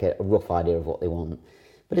got like a rough idea of what they want.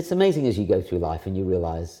 But it's amazing as you go through life and you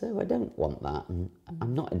realise, oh, I don't want that, and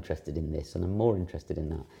I'm not interested in this, and I'm more interested in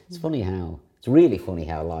that. It's really funny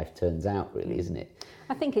how life turns out, really, isn't it?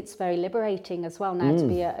 I think it's very liberating as well now to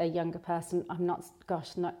be a younger person. I'm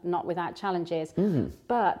not without challenges,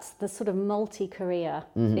 but the sort of multi-career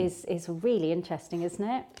is really interesting, isn't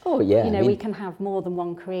it? Oh, yeah. You know, we can have more than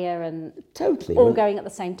one career and totally all going at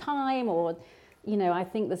the same time, or... You know, I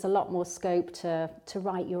think there's a lot more scope to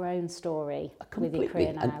write your own story with your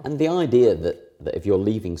career now. And the idea that if you're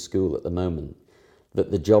leaving school at the moment, that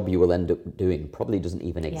the job you will end up doing probably doesn't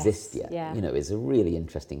even exist yet, you know, is a really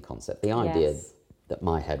interesting concept. The idea that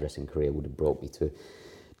my hairdressing career would have brought me to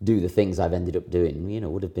do the things I've ended up doing, you know,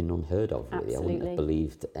 would have been unheard of, really. Absolutely. I wouldn't have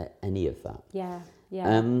believed any of that. Yeah.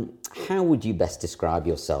 How would you best describe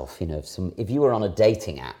yourself? You know, if you were on a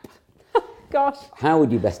dating app, Gosh. how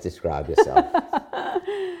would you best describe yourself?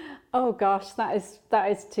 Oh gosh, that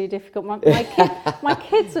is too difficult. My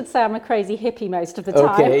kids would say I'm a crazy hippie most of the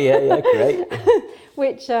time. Okay, yeah, great.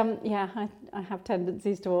 Which, I have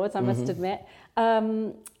tendencies towards, I must admit.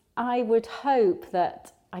 I would hope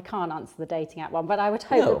that, I can't answer the dating app one, but I would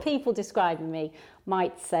hope that people describing me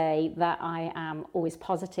might say that I am always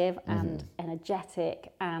positive and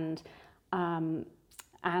energetic and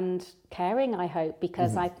caring, I hope,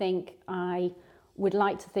 because I think I would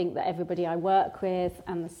like to think that everybody I work with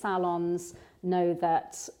and the salons know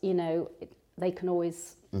that, you know, they can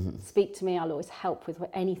always speak to me. I'll always help with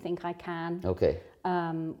anything I can. Okay.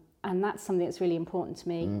 And that's something that's really important to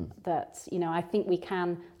me, that, you know, I think we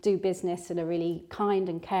can do business in a really kind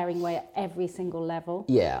and caring way at every single level.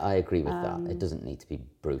 Yeah, I agree with that. It doesn't need to be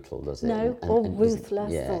brutal, does it? No, or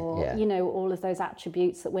ruthless, you know, all of those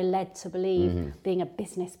attributes that we're led to believe being a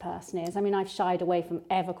business person is. I mean, I've shied away from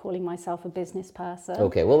ever calling myself a business person.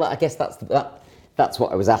 Okay, well, I guess that's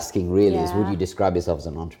what I was asking, really, is would you describe yourself as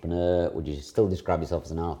an entrepreneur? Would you still describe yourself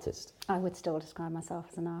as an artist? I would still describe myself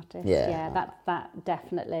as an artist. Yeah. That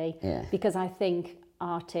definitely. Yeah. Because I think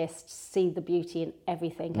artists see the beauty in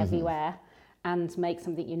everything, everywhere, and make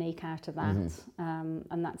something unique out of that.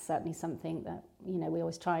 And that's certainly something that, you know, we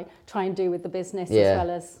always try and do with the business as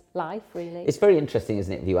well as life, really. It's very interesting,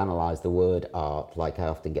 isn't it, if you analyse the word art. Like, I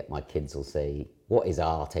often get my kids will say, what is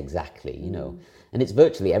art exactly, you know? And it's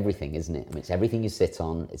virtually everything, isn't it? I mean, it's everything you sit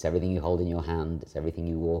on, it's everything you hold in your hand, it's everything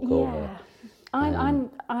you walk over.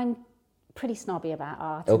 I'm pretty snobby about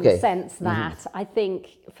art in the sense that I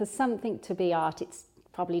think for something to be art, it's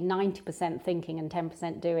probably 90% thinking and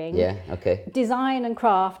 10% doing. Yeah, okay. Design and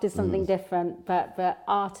craft is something different, but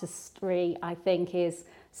artistry, I think, is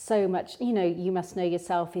so much, you know, you must know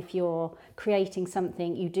yourself, if you're creating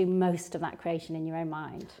something, you do most of that creation in your own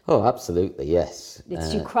mind. Oh, absolutely, yes.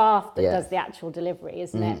 It's your craft that does the actual delivery,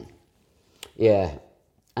 isn't it? Yeah.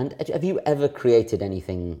 And have you ever created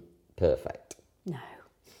anything perfect? No.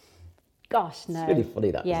 Gosh, no. It's really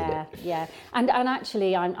funny, that, isn't it? Yeah. And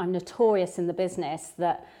actually, I'm notorious in the business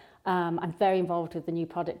that I'm very involved with the new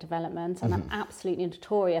product development, and I'm absolutely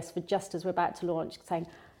notorious for, just as we're about to launch, saying,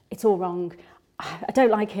 it's all wrong, I don't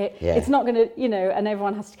like it, it's not going to, you know, and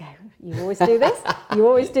everyone has to go, you always do this, you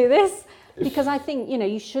always do this. Because I think, you know,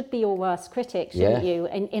 you should be your worst critic, shouldn't you?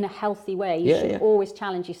 In a healthy way. You should always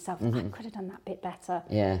challenge yourself. I could have done that bit better.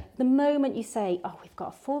 Yeah. The moment you say, oh, we've got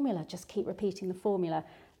a formula, just keep repeating the formula,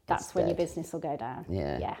 that's when your business will go down.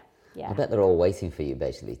 Yeah. Yeah. I bet they're all waiting for you,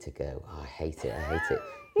 basically, to go, oh, I hate it.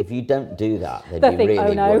 If you don't do that, they'd be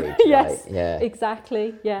really worried. Yes, right? Yeah.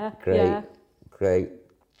 Exactly. Yeah. Great.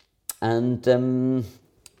 And do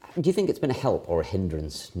you think it's been a help or a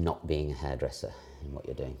hindrance not being a hairdresser in what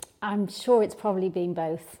you're doing? I'm sure it's probably been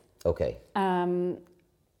both. Okay.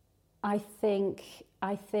 I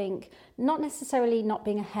think not necessarily not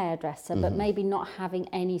being a hairdresser, but maybe not having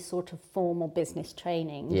any sort of formal business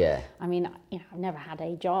training. Yeah. I mean, you know, I've never had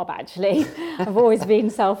a job, actually. I've always been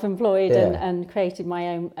self-employed and created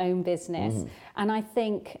my own business. And I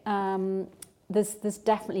think there's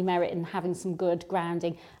definitely merit in having some good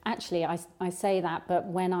grounding. Actually, I say that, but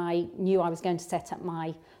when I knew I was going to set up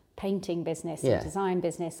my painting business and design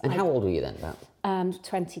business. And how old were you then, about?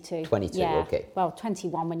 22. 22, okay. Well,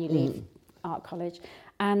 21 when you leave art college.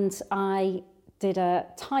 And I did a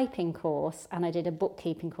typing course and I did a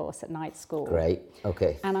bookkeeping course at night school. Great,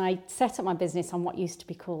 okay. And I set up my business on what used to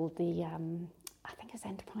be called the, I think it's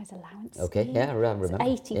Enterprise Allowance Okay, scheme. I remember.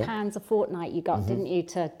 £80 a fortnight you got, didn't you,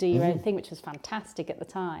 to do your own thing, which was fantastic at the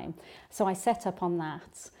time. So I set up on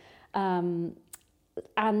that.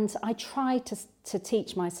 And I tried to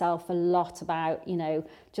teach myself a lot about, you know,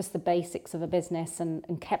 just the basics of a business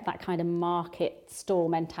and kept that kind of market store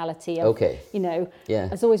mentality of, you know, I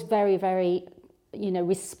was always very, very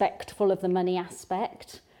respectful of the money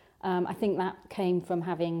aspect. I think that came from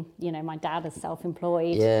having, my dad as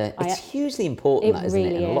self-employed. Yeah, it's hugely important, that, isn't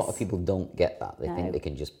it? And a lot is. of people don't get that. They think they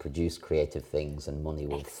can just produce creative things and money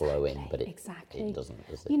will flow in, but it doesn't,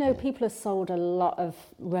 does it? People are sold a lot of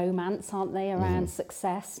romance, aren't they, around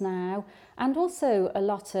success now. And also a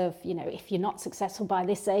lot of, if you're not successful by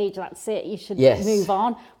this age, that's it, you should move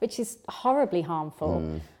on, which is horribly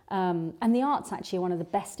harmful. And the art's actually one of the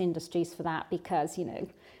best industries for that because,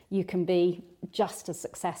 you can be just as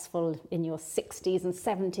successful in your 60s and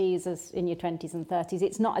 70s as in your 20s and 30s.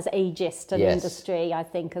 It's not as ageist an industry, I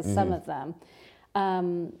think, as some of them.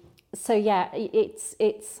 So yeah, it's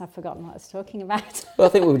I've forgotten what I was talking about. Well,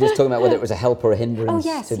 I think we were just talking about whether it was a help or a hindrance. Oh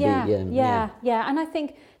yes, yeah. And I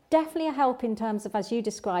think definitely a help in terms of, as you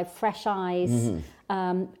described, fresh eyes,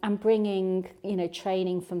 and bringing,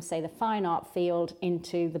 training from, say, the fine art field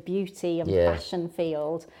into the beauty and fashion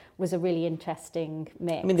field was a really interesting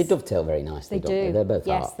mix. I mean, they dovetail very nicely, don't they? They're both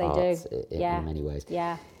arts in many ways.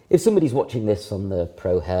 Yeah. If somebody's watching this on the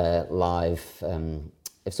Pro Hair Live,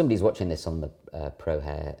 if somebody's watching this on the Pro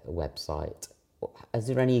Hair website, is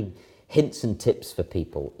there any hints and tips for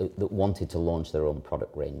people that wanted to launch their own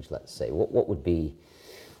product range, let's say? What would be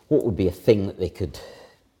a thing that they could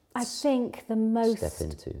step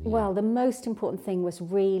into? Well, the most important thing was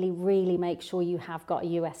really, really make sure you have got a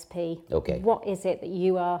USP. Okay. What is it that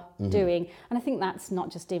you are doing? And I think that's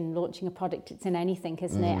not just in launching a product, it's in anything,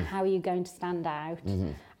 isn't it? How are you going to stand out?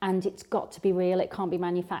 And it's got to be real, it can't be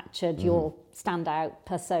manufactured, your standout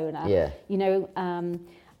persona. Yeah.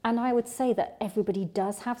 And I would say that everybody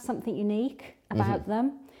does have something unique about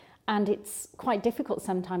them. And it's quite difficult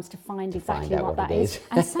sometimes to find exactly what that is.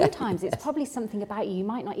 And sometimes it's probably something about you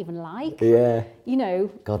might not even like. Yeah.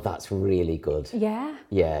 God, that's really good. Yeah.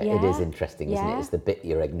 Yeah, it is interesting, isn't it? It's the bit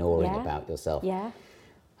you're ignoring about yourself. Yeah.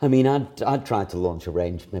 I mean, I'd tried to launch a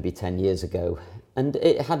range maybe 10 years ago, and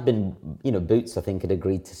it had been, Boots, I think, had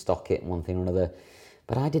agreed to stock it and one thing or another.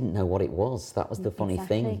 But I didn't know what it was. That was the funny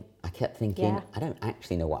thing. I kept thinking, I don't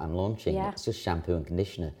actually know what I'm launching. It's just shampoo and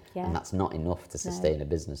conditioner. And that's not enough to sustain a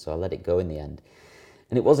business. So I let it go in the end.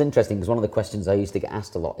 And it was interesting because one of the questions I used to get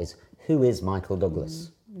asked a lot is, who is Michael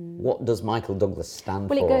Douglas? What does Michael Douglas stand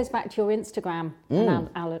for? Well, it goes back to your Instagram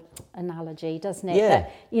analogy, doesn't it? Yeah.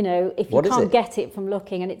 That, if you can't get it from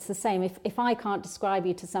looking, and it's the same, if I can't describe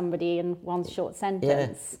you to somebody in one short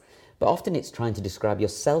sentence... But often it's trying to describe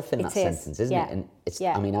yourself in that sentence, isn't it? And it's,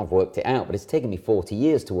 I mean, I've worked it out, but it's taken me 40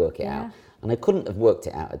 years to work it out. And I couldn't have worked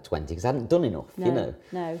it out at 20 because I hadn't done enough, No.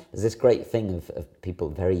 There's this great thing of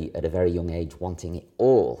people at a very young age wanting it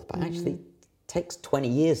all, but actually it takes 20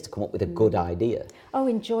 years to come up with a good idea. Oh,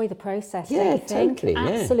 enjoy the process, Yeah, don't you think? totally.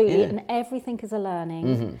 Absolutely. Yeah. And everything is a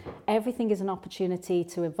learning. Everything is an opportunity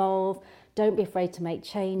to evolve. Don't be afraid to make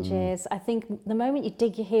changes. I think the moment you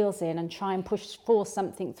dig your heels in and try and force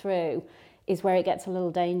something through is where it gets a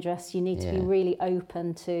little dangerous. You need to be really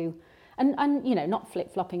open to, and not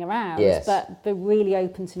flip-flopping around, but be really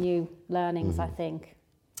open to new learnings, I think.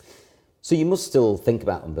 So you must still think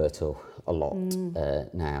about Umberto a lot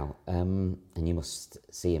now, and you must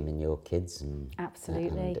see him in your kids and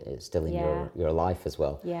absolutely, and still in your life as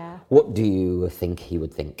well. Yeah. What do you think he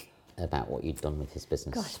would think about what you've done with his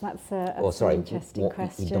business? Gosh, that's an interesting question.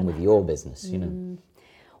 What you've done with your business,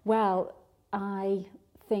 Well, I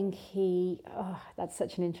think that's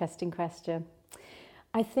such an interesting question.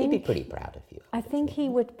 I think he'd be pretty proud of you. I think he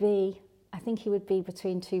would be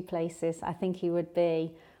between two places. I think he would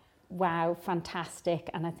be, wow, fantastic,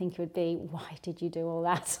 and I think he would be, why did you do all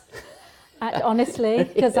that? Honestly,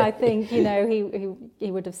 because I think he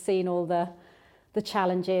would have seen all the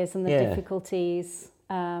challenges and the difficulties.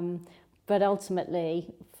 But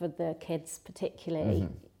ultimately, for the kids particularly,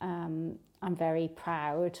 I'm very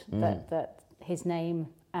proud that his name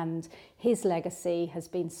and his legacy has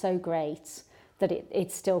been so great that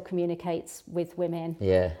it still communicates with women.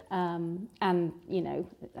 Yeah. And,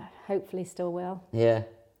 hopefully still will. Yeah.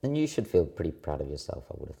 And you should feel pretty proud of yourself,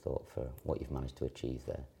 I would have thought, for what you've managed to achieve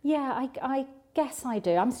there. Yeah, I guess I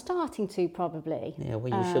do. I'm starting to, probably. Yeah,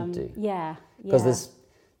 well, you should do. Yeah. Because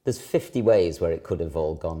there's 50 ways where it could have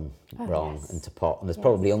all gone wrong and to pot, and there's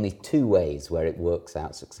probably only 2 ways where it works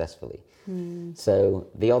out successfully. So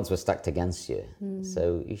the odds were stacked against you.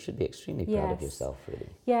 So you should be extremely proud of yourself, really.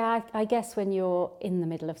 Yeah, I guess when you're in the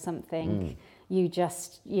middle of something, you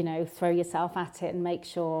just, throw yourself at it and make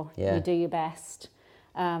sure you do your best.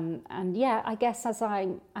 And I guess as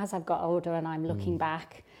I've got older and I'm looking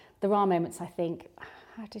back, there are moments I think,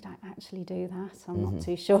 how did I actually do that? I'm not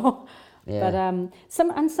too sure. Yeah. But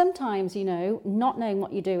sometimes, not knowing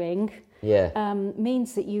what you're doing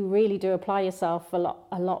means that you really do apply yourself a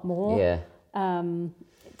lot more. Yeah.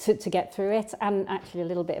 to get through it. And actually a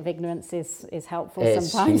little bit of ignorance is helpful It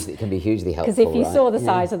sometimes. can be hugely helpful. Because if you saw the Yeah.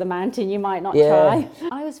 size of the mountain, you might not Yeah. try.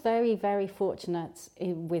 I was very, very fortunate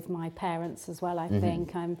with my parents as well, I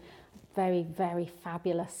think. I'm very, very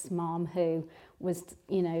fabulous mom who was,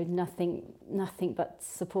 nothing but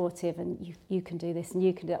supportive, and you can do this and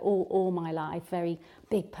you can do it all my life. Very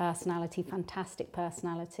big personality, fantastic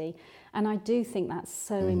personality. And I do think that's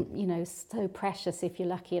so, so precious if you're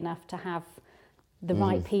lucky enough to have the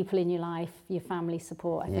right people in your life. Your family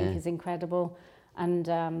support, I think, is incredible. And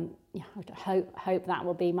I hope that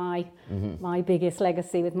will be my biggest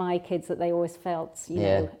legacy with my kids, that they always felt,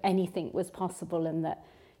 anything was possible, and that,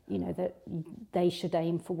 that they should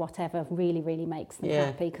aim for whatever really, really makes them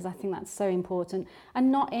happy, because I think that's so important,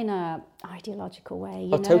 and not in a ideological way.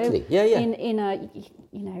 Totally. Yeah. In a,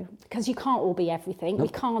 because you can't all be everything. Nope.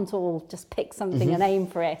 We can't all just pick something and aim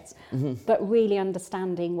for it. But really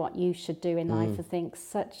understanding what you should do in life, I think,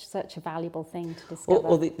 such a valuable thing to discover.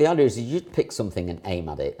 Well, the idea is you just pick something and aim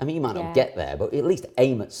at it. I mean, you might not get there, but at least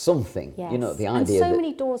aim at something. Yes. The idea. And so that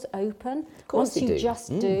many doors open once you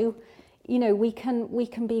just do. We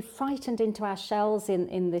can be frightened into our shells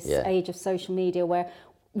in this age of social media, where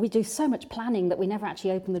we do so much planning that we never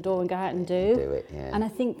actually open the door and go out and do it. Yeah. And I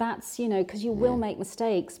think that's, because you will make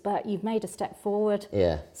mistakes, but you've made a step forward.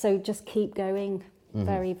 Yeah. So just keep going.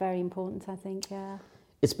 Very, very important, I think. Yeah.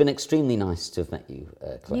 It's been extremely nice to have met you,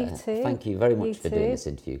 Claire. You too. Thank you very much You for too. doing this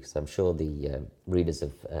interview, because I'm sure the readers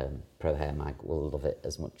of Pro Hair Mag will love it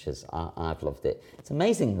as much as I've loved it. It's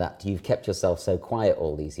amazing that you've kept yourself so quiet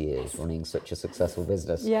all these years, running such a successful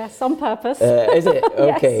business. Yes, on purpose. Is it?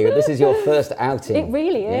 Okay, well, this is your first outing. It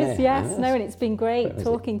really is, Yeah, yes. No, and it's been great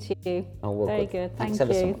talking to you. Oh, well, very good. good. Thanks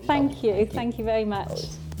Thank ever so you. much, Thank you. Charlotte. Thank you very much.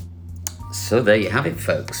 So there you have it,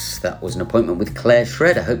 folks. That was an appointment with Claire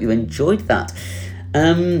Shred. I hope you enjoyed that.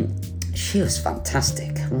 She was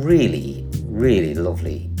fantastic. Really, really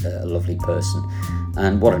lovely person.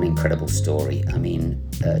 And what an incredible story. I mean,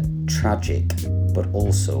 tragic, but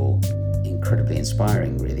also incredibly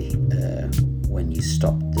inspiring, really, when you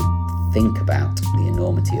stop to think about the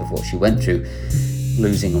enormity of what she went through,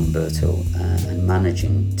 losing Umberto and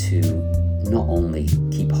managing to not only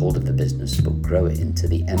keep hold of the business, but grow it into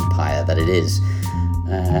the empire that it is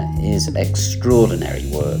extraordinary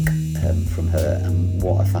work from her, and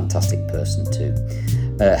what a fantastic person too.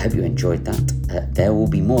 Hope you enjoyed that. There will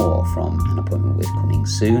be more from An Appointment With coming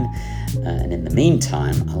soon, and in the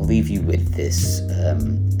meantime I'll leave you with this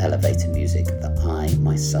elevator music that I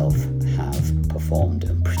myself have performed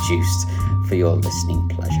and produced for your listening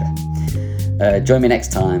pleasure. Join me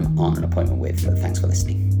next time on An Appointment With. Thanks for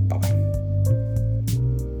listening.